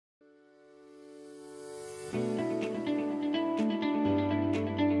Hi,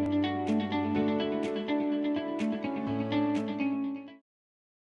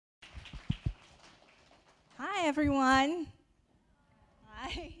 everyone.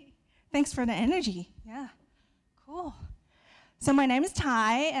 Hi. Thanks for the energy. Yeah, cool. So my name is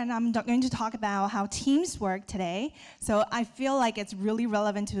Tai, and I'm going to talk about how teams work today. So I feel like it's really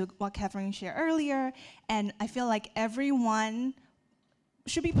relevant to what Catherine shared earlier, and I feel like everyone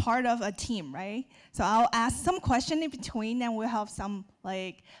should be part of a team, right? So I'll ask some questions in between, and we'll have some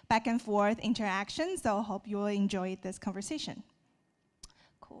like back and forth interaction. So I hope you will enjoy this conversation.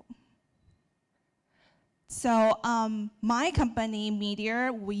 Cool. So my company,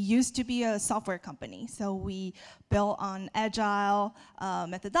 Meeteor, we used to be a software company. So we built on agile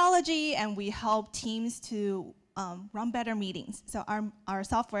methodology, and we help teams to run better meetings. So our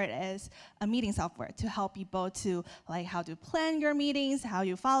software is a meeting software to help people to like how to plan your meetings, how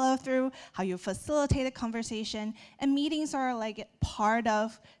you follow through, how you facilitate a conversation. And meetings are like part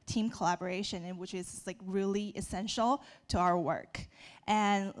of team collaboration, and which is like really essential to our work.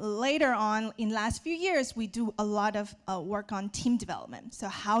 And later on, in the last few years, we do a lot of work on team development. So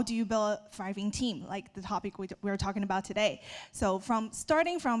how do you build a thriving team, like the topic we're talking about today? So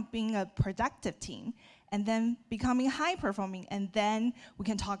starting from being a productive team, and then becoming high performing, and then we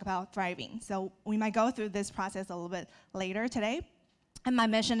can talk about thriving. So we might go through this process a little bit later today. And my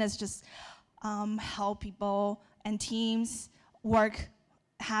mission is just help people and teams work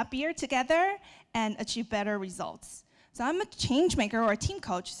happier together and achieve better results. So I'm a change maker or a team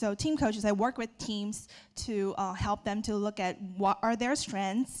coach. So team coaches, I work with teams to help them to look at what are their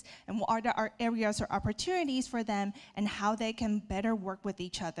strengths and what are the areas or opportunities for them and how they can better work with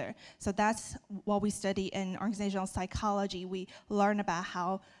each other. So that's what we study in organizational psychology. We learn about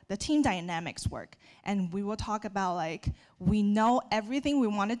how the team dynamics work. And we will talk about like, we know everything we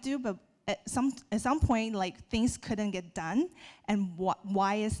want to do, but at some point, like things couldn't get done, and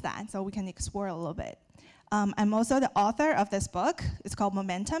why is that? So we can explore a little bit. I'm also the author of this book. It's called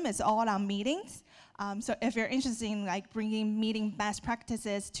Momentum. It's all on meetings. So if you're interested in like bringing meeting best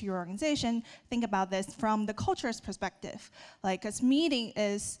practices to your organization, think about this from the culture's perspective. Like, because meeting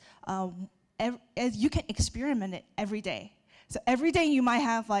is, you can experiment it every day. So every day you might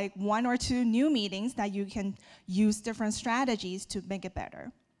have like 1 or 2 new meetings that you can use different strategies to make it better.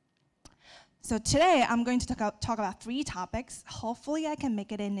 So today I'm going to talk about 3 topics. Hopefully I can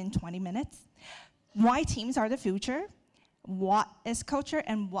make it in 20 minutes. Why teams are the future, what is culture,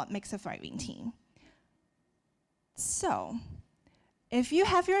 and what makes a thriving team. So if you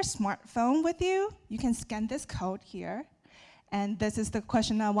have your smartphone with you, you can scan this code here. And this is the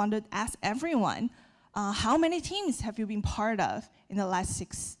question I want to ask everyone. How many teams have you been part of in the last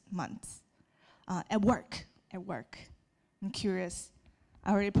 6 months? At work. I'm curious.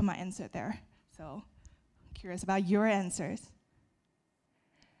 I already put my answer there. So I'm curious about your answers.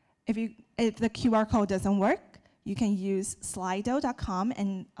 If the QR code doesn't work, you can use slido.com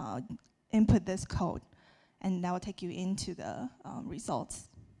and input this code, and that will take you into the results.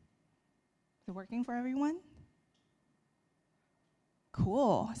 Is it working for everyone?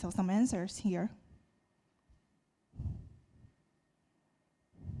 Cool, so some answers here.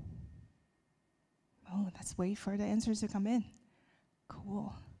 Oh, let's wait for the answers to come in.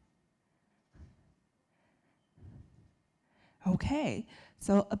 Cool. Okay,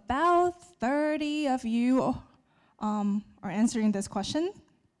 so about 30 of you are answering this question.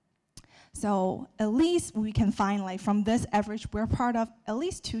 So at least we can find, like, from this average, we're part of at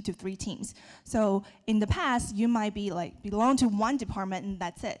least 2 to 3 teams. So in the past, you might be like belong to one department and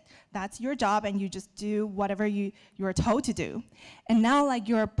that's it. That's your job and you just do whatever you are told to do. And now like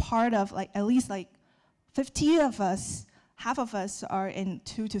you're part of like at least like 50 of us, half of us are in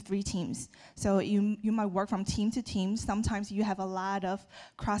 2 to 3 teams. So you might work from team to team. Sometimes you have a lot of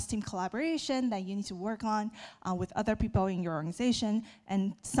cross-team collaboration that you need to work on with other people in your organization.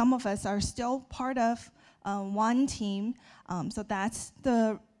 And some of us are still part of one team. So that's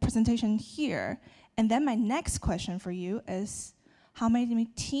the presentation here. And then my next question for you is, how many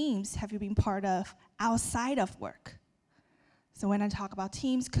teams have you been part of outside of work? So when I talk about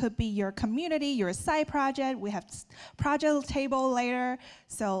teams, could be your community, your side project. We have project table later.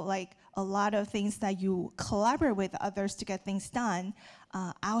 So like a lot of things that you collaborate with others to get things done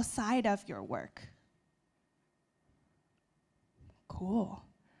outside of your work. Cool.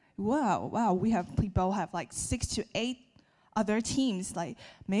 Wow, we have people have like 6 to 8 other teams. Like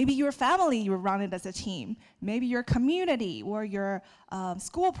maybe your family, you run it as a team. Maybe your community or your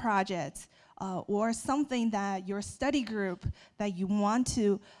school projects. Or something that your study group that you want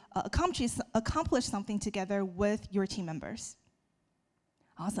to accomplish something together with your team members.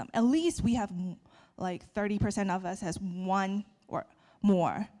 Awesome. At least we have like 30% of us has one or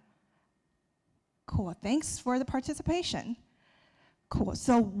more. Cool, thanks for the participation. Cool,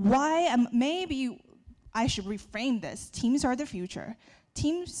 so maybe I should reframe this. Teams are the future.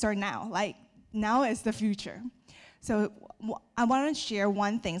 Teams are now, like now is the future. So I want to share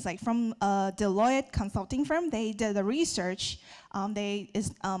one thing, like from a Deloitte consulting firm, they did the research, they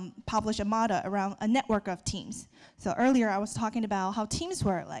published a model around a network of teams. So earlier I was talking about how teams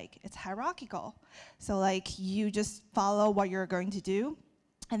work, like it's hierarchical. So like you just follow what you're going to do,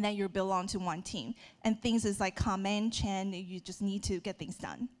 and then you belong to one team. And things is like command chain, you just need to get things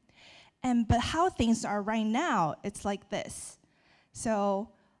done. But how things are right now, it's like this. So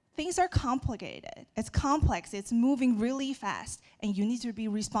things are complicated, it's complex, it's moving really fast, and you need to be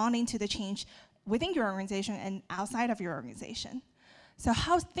responding to the change within your organization and outside of your organization. So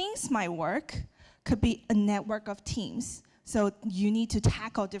how things might work could be a network of teams. So you need to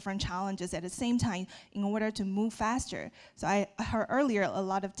tackle different challenges at the same time in order to move faster. So I heard earlier a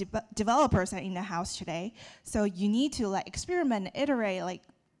lot of developers are in the house today. So you need to like experiment, iterate, like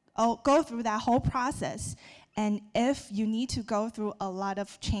go through that whole process. And if you need to go through a lot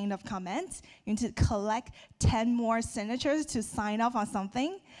of chain of comments, you need to collect 10 more signatures to sign off on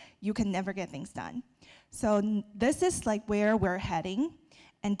something, you can never get things done. So this is like where we're heading,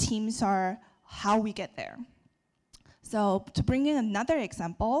 and teams are how we get there. So to bring in another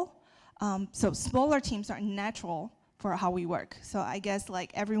example, so smaller teams are natural for how we work. So I guess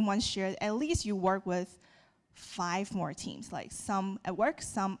like everyone shared, at least you work with 5 more teams, like some at work,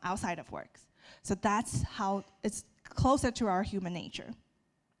 some outside of work. So that's how it's closer to our human nature.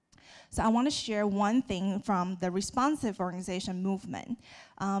 So I want to share one thing from the responsive organization movement.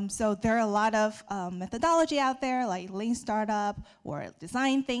 So there are a lot of methodology out there, like lean startup or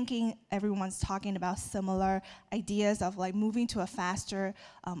design thinking. Everyone's talking about similar ideas of like moving to a faster,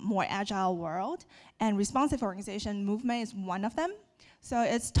 more agile world. And responsive organization movement is one of them. So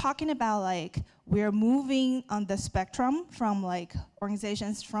it's talking about like we're moving on the spectrum from like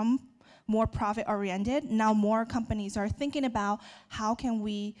organizations from more profit-oriented. Now more companies are thinking about how can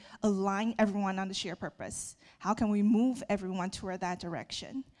we align everyone on the shared purpose? How can we move everyone toward that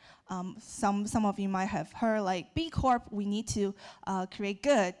direction? Some of you might have heard like B Corp, we need to create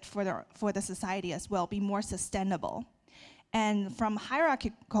good for the society as well, be more sustainable. And from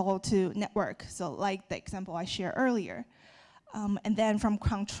hierarchical to network, so like the example I shared earlier. And then from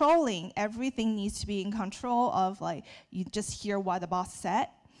controlling, everything needs to be in control of like, you just hear what the boss said,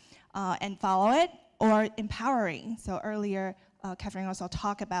 and follow it, or empowering. So earlier, Catherine also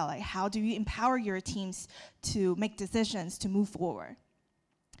talked about like how do you empower your teams to make decisions to move forward.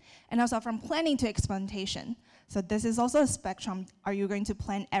 And also from planning to experimentation. So this is also a spectrum. Are you going to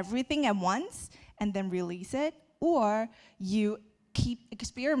plan everything at once and then release it? Or you keep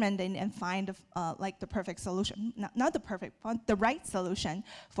experimenting and find like the perfect solution, not the perfect, but the right solution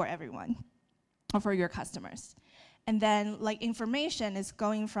for everyone or for your customers. And then like information is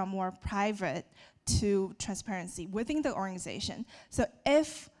going from more private to transparency within the organization. So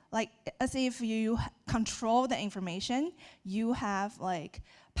if like, as if you control the information, you have like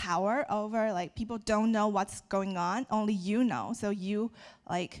power over like people don't know what's going on, only you know. So you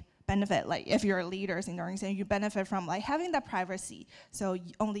like benefit, like if you're leaders in the organization, you benefit from like having that privacy. So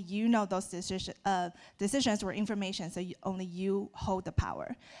only you know those decisions or information, so only you hold the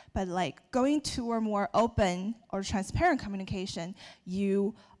power. But like going to a more open or transparent communication,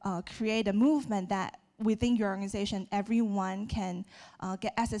 you create a movement that within your organization, everyone can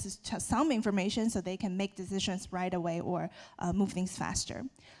get access to some information so they can make decisions right away or move things faster.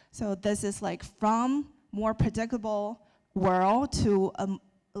 So this is like from more predictable world to a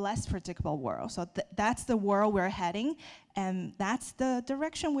less predictable world. So that's the world we're heading, and that's the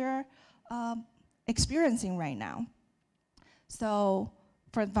direction we're experiencing right now. So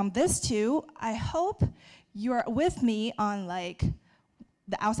from this two, I hope you're with me on like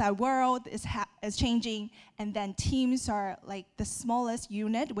the outside world is changing, and then teams are like the smallest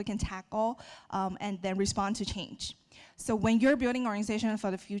unit we can tackle and then respond to change. So when you're building organization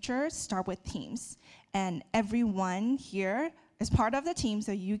for the future, start with teams. And everyone here is part of the team,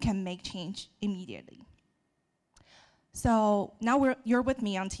 so you can make change immediately. So now you're with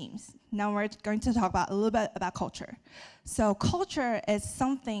me on teams. Now we're going to talk about a little bit about culture. So culture is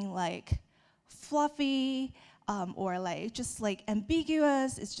something like fluffy or like just like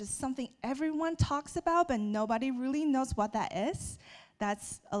ambiguous. It's just something everyone talks about, but nobody really knows what that is.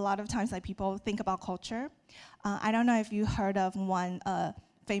 That's a lot of times like people think about culture. I don't know if you heard of one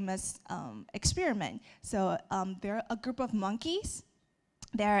famous experiment. So there are a group of monkeys.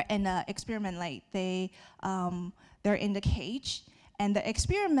 They're in an experiment, like they're in the cage, And the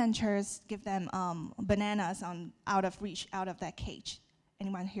experimenters give them bananas out of reach, out of that cage.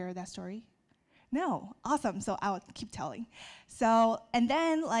 Anyone hear that story? No, awesome, so I'll keep telling. So, and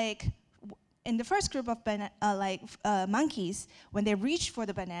then like, in the first group of monkeys, when they reach for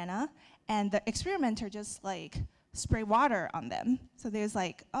the banana, and the experimenter just like spray water on them. So there's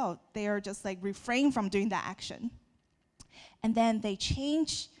like, oh, they are just like refrain from doing that action. And then they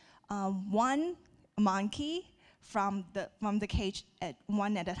change one monkey from the cage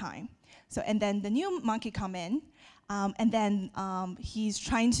one at a time. So, and then the new monkey come in, and then he's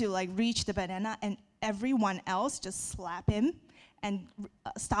trying to like reach the banana, and everyone else just slap him and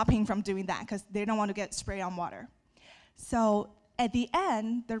stop him from doing that because they don't want to get sprayed on water. So at the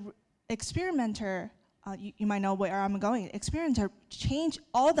end, the experimenter, you might know where I'm going, experimenter changed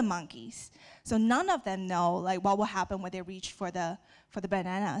all the monkeys. So none of them know like what will happen when they reach for the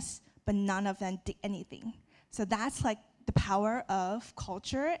bananas, but none of them did anything. So that's like the power of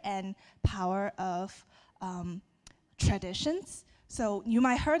culture and power of traditions. So you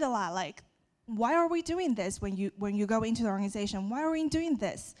might heard a lot like, why are we doing this when you go into the organization? Why are we doing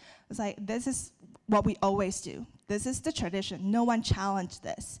this? It's like, this is what we always do. This is the tradition. No one challenged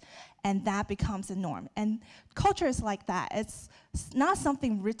this. And that becomes the norm. And culture is like that. It's not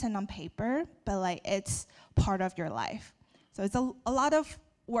something written on paper, but like it's part of your life. So it's a lot of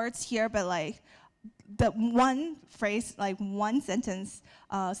words here, but like the one phrase, like one sentence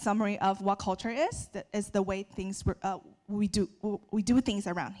summary of what culture is the way things we do things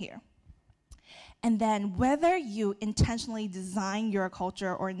around here. And then whether you intentionally design your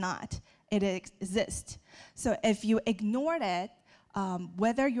culture or not, it exists. So if you ignored it,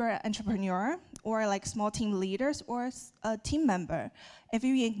 whether you're an entrepreneur or like small team leaders or a team member, if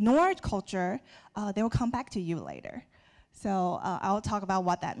you ignored culture, they will come back to you later. So I'll talk about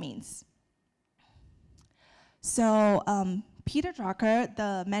what that means. So Peter Drucker,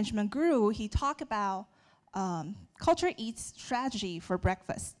 the management guru, he talked about culture eats strategy for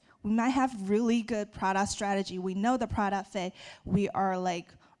breakfast. We might have really good product strategy. We know the product fit. We are like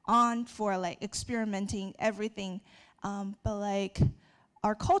on for like experimenting everything, but like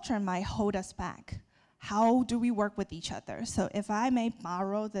our culture might hold us back. How do we work with each other? So if I may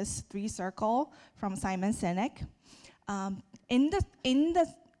borrow this 3-circle from Simon Sinek, in the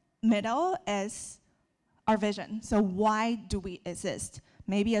middle is our vision. So why do we exist?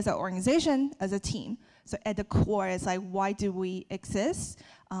 Maybe as an organization, as a team. So at the core, it's like, why do we exist?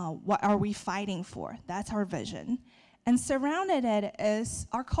 What are we fighting for? That's our vision. And surrounded it is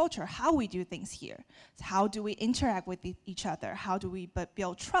our culture, how we do things here. So how do we interact with each other? How do we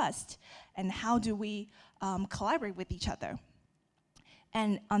build trust? And how do we collaborate with each other?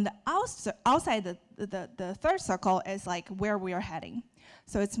 And on the outside, the third circle is like where we are heading.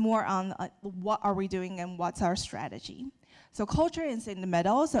 So it's more on what are we doing and what's our strategy. So culture is in the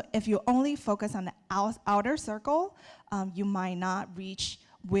middle. So if you only focus on the outer circle, you might not reach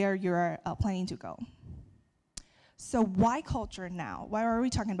where you're planning to go. So why culture now? Why are we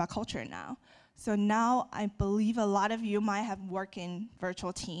talking about culture now? So now I believe a lot of you might have worked in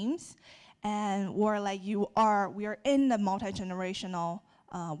virtual teams, or like we are in the multi-generational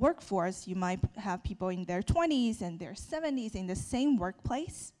workforce. You might have people in their 20s and their 70s in the same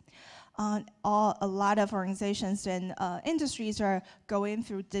workplace. A lot of organizations and industries are going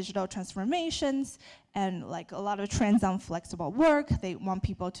through digital transformations and like a lot of trends on flexible work. They want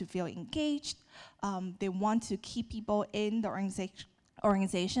people to feel engaged. They want to keep people in the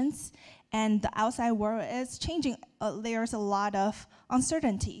organizations. And the outside world is changing. There's a lot of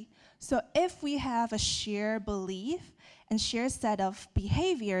uncertainty. So if we have a shared belief and shared set of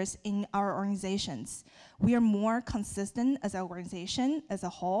behaviors in our organizations, we are more consistent as an organization as a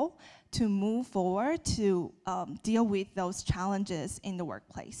whole to move forward to deal with those challenges in the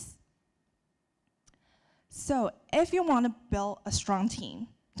workplace. So if you want to build a strong team,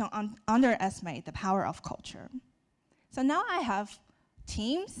 don't underestimate the power of culture. So now I have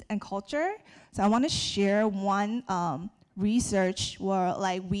teams and culture. So I want to share one research where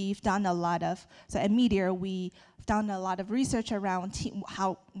like we've done a lot of, so at Meeteor, we've done a lot of research around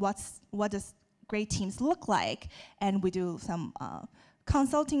what does great teams look like, and we do some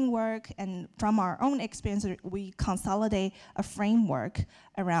consulting work, and from our own experience, we consolidate a framework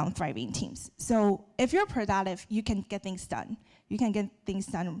around thriving teams. So if you're productive, you can get things done. You can get things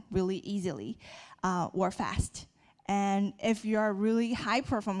done really easily or fast. And if you're a really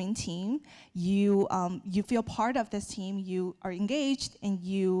high-performing team, you feel part of this team, you are engaged, and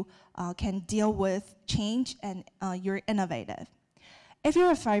you can deal with change, and you're innovative. If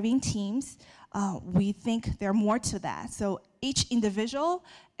you're thriving teams, we think there are more to that. So each individual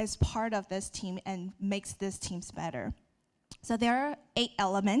is part of this team and makes these teams better. So there are 8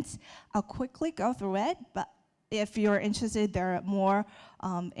 elements. I'll quickly go through it, but if you're interested, there are more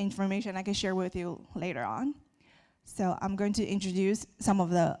information I can share with you later on. So I'm going to introduce some of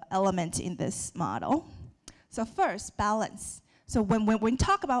the elements in this model. So first, balance. So when we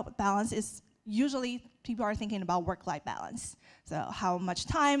talk about balance, it's usually people are thinking about work-life balance. So how much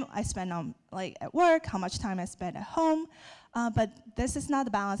time I spend on at work, how much time I spend at home. But this is not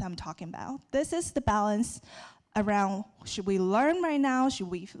the balance I'm talking about. This is the balance around, should we learn right now? Should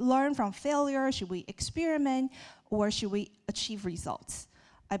we learn from failure? Should we experiment? Or should we achieve results?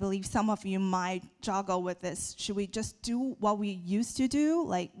 I believe some of you might juggle with this. Should we just do what we used to do,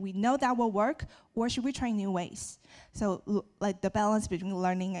 like we know that will work, or should we try new ways? So like the balance between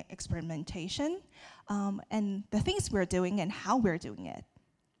learning and experimentation, and the things we're doing and how we're doing it.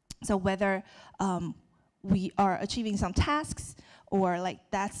 So whether we are achieving some tasks, or like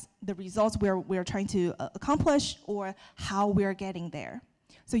that's the results we're trying to accomplish, or how we're getting there.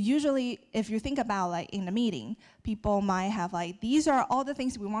 So usually, if you think about like in a meeting, people might have like, these are all the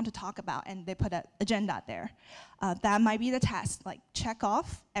things we want to talk about, and they put an agenda there. That might be the task, like check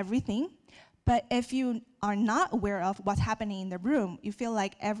off everything. But if you are not aware of what's happening in the room, you feel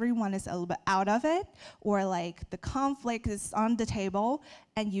like everyone is a little bit out of it, or like the conflict is on the table,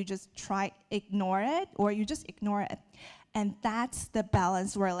 and you just ignore it, or you just ignore it. And that's the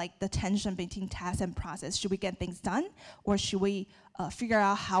balance where like the tension between task and process. Should we get things done, or should we figure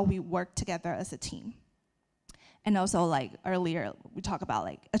out how we work together as a team? And also like earlier, we talked about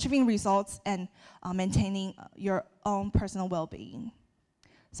like achieving results and maintaining your own personal well-being.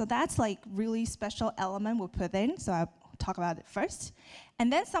 So that's like really special element we put in, so I'll talk about it first.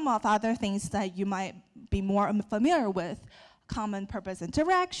 And then some of the other things that you might be more familiar with, common purpose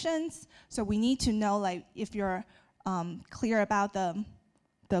interactions. So we need to know like if you're clear about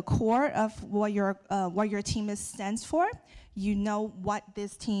the core of what your team stands for, you know what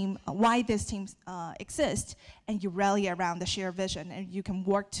this team, why this team exists, and you rally around the shared vision, and you can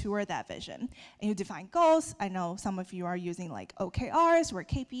work toward that vision. And you define goals. I know some of you are using like OKRs or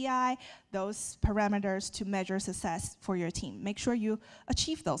KPI, those parameters to measure success for your team. Make sure you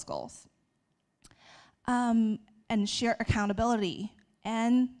achieve those goals. And share accountability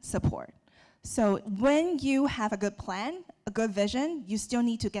and support. So when you have a good plan, a good vision, you still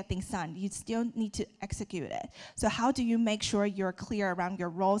need to get things done. You still need to execute it. So how do you make sure you're clear around your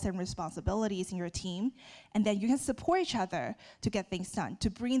roles and responsibilities in your team? And then you can support each other to get things done, to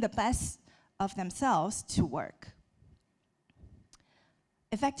bring the best of themselves to work.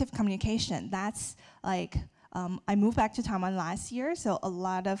 Effective communication, that's like, I moved back to Taiwan last year, so a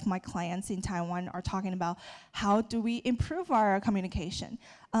lot of my clients in Taiwan are talking about how do we improve our communication.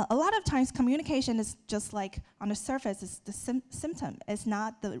 A lot of times communication is just like on the surface, it's the symptom, it's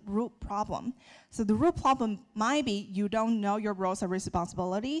not the root problem. So the root problem might be you don't know your roles and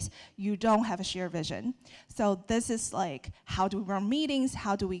responsibilities, you don't have a shared vision. So this is like, how do we run meetings,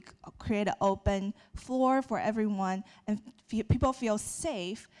 how do we create an open floor for everyone, and people feel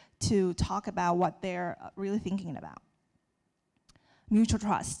safe to talk about what they're really thinking about. Mutual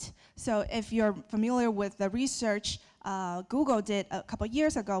trust. So if you're familiar with the research Google did a couple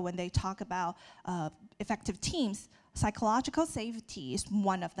years ago when they talk about effective teams, psychological safety is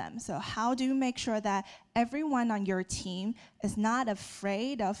one of them. So how do you make sure that everyone on your team is not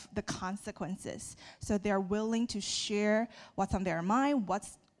afraid of the consequences? So they're willing to share what's on their mind,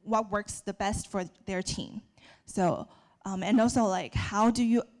 what works the best for their team. So, and also like, how do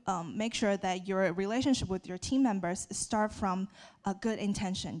you make sure that your relationship with your team members start from a good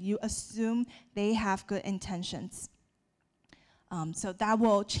intention? You assume they have good intentions. So that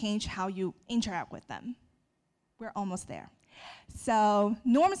will change how you interact with them. We're almost there. So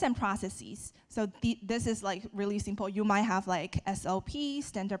norms and processes. So this is like really simple. You might have like SOP,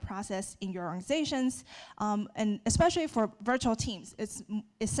 standard process in your organizations. And especially for virtual teams, it's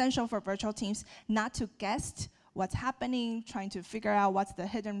essential for virtual teams not to guess what's happening, trying to figure out what's the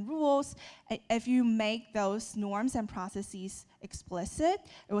hidden rules. If you make those norms and processes explicit,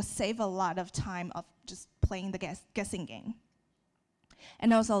 it will save a lot of time of just playing the guessing game.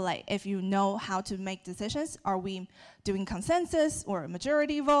 And also, like, if you know how to make decisions, are we doing consensus or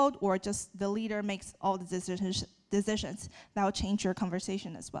majority vote, or just the leader makes all the decisions? That will change your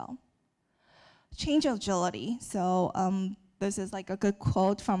conversation as well. Change agility. So this is like a good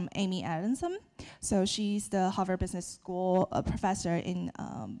quote from Amy Adamson. So she's the Harvard Business School professor in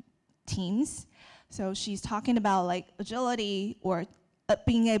teams. So she's talking about like agility or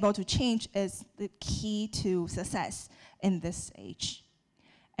being able to change is the key to success in this age.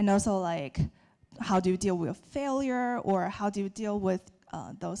 And also like, how do you deal with failure, or how do you deal with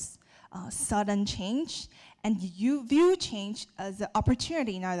those sudden change? And you view change as an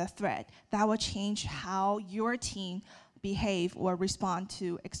opportunity, not a threat. That will change how your team behave or respond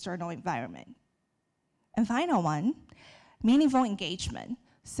to external environment. And final one, meaningful engagement.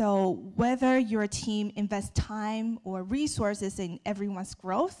 So whether your team invests time or resources in everyone's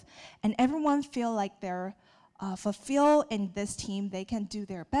growth, and everyone feel like they're fulfilled in this team, they can do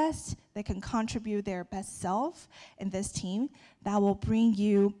their best, they can contribute their best self in this team, that will bring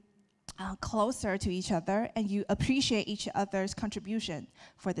you closer to each other, and you appreciate each other's contribution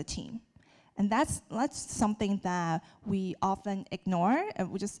for the team. And that's something that we often ignore, and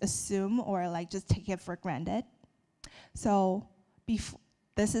we just assume or like just take it for granted. So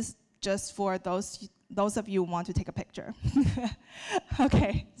this is just for those of you who want to take a picture.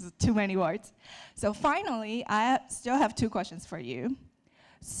 Okay, too many words. So finally, I still have 2 questions for you.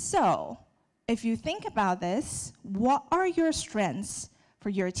 So if you think about this, what are your strengths for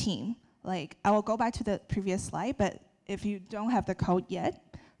your team? Like, I will go back to the previous slide, but if you don't have the code yet,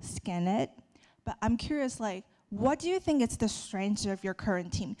 scan it. But I'm curious, like, what do you think is the strength of your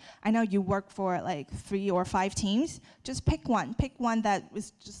current team? I know you work for like 3 or 5 teams. Just pick one. Pick one that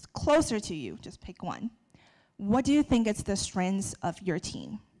is just closer to you. Just pick one. What do you think is the strengths of your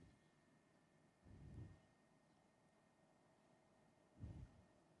team?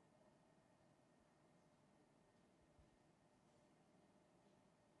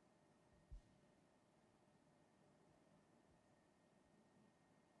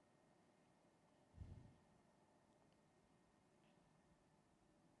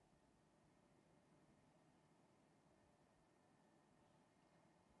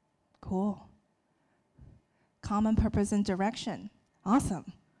 Cool. Common purpose and direction. Awesome.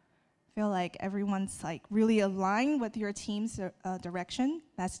 Feel like everyone's like really aligned with your team's direction.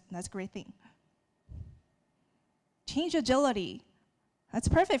 That's a great thing. Change agility. That's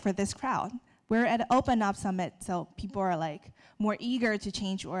perfect for this crowd. We're at Open Up Summit, so people are like more eager to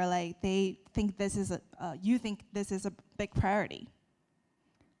change, or like they think this is you think this is a big priority.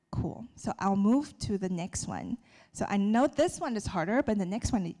 Cool. So I'll move to the next one. So I know this one is harder, but the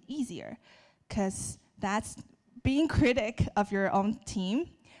next one is easier, because that's being critic of your own team.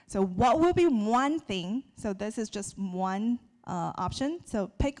 So what will be one thing? So this is just one option.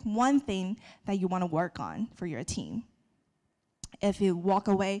 So pick one thing that you want to work on for your team. If you walk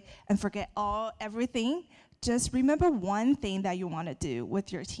away and forget everything, just remember one thing that you want to do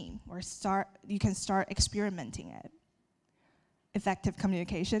with your team, or you can start experimenting it. Effective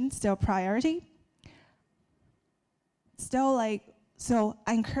communication, still priority. Still so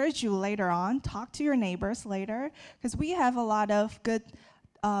I encourage you later on, talk to your neighbors later, because we have a lot of good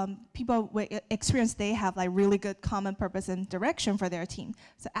people with experience. They have like really good common purpose and direction for their team.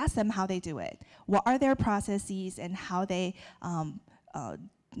 So ask them how they do it. What are their processes and how they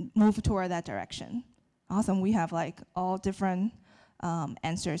move toward that direction. Awesome, we have like all different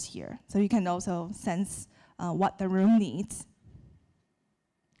answers here. So you can also sense what the room needs.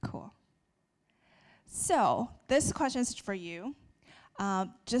 Cool. So this question is for you.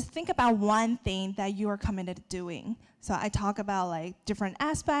 Just think about one thing that you are committed to doing. So I talk about like different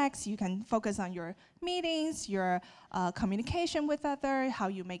aspects. You can focus on your meetings, your communication with others, how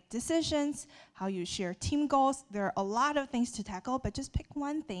you make decisions, how you share team goals. There are a lot of things to tackle, but just pick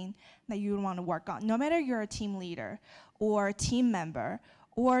one thing that you want to work on. No matter you're a team leader or team member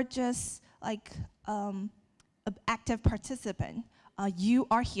or just like an active participant, you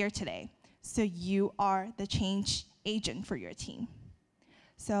are here today. So you are the change agent for your team.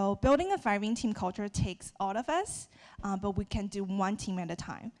 So building a thriving team culture takes all of us, but we can do one team at a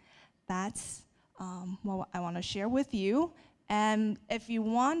time. That's what I want to share with you. And if you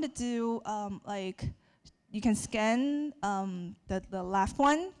want to do, you can scan the left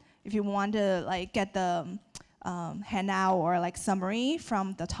one. If you want to get the handout or summary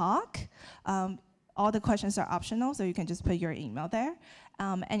from the talk, all the questions are optional, so you can just put your email there.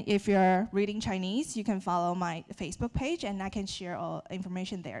 And if you're reading Chinese, you can follow my Facebook page, and I can share all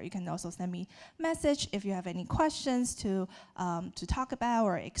information there. You can also send me a message if you have any questions to talk about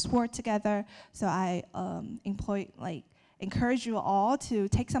or explore together. So I encourage you all to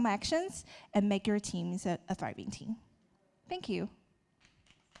take some actions and make your teams a thriving team. Thank you.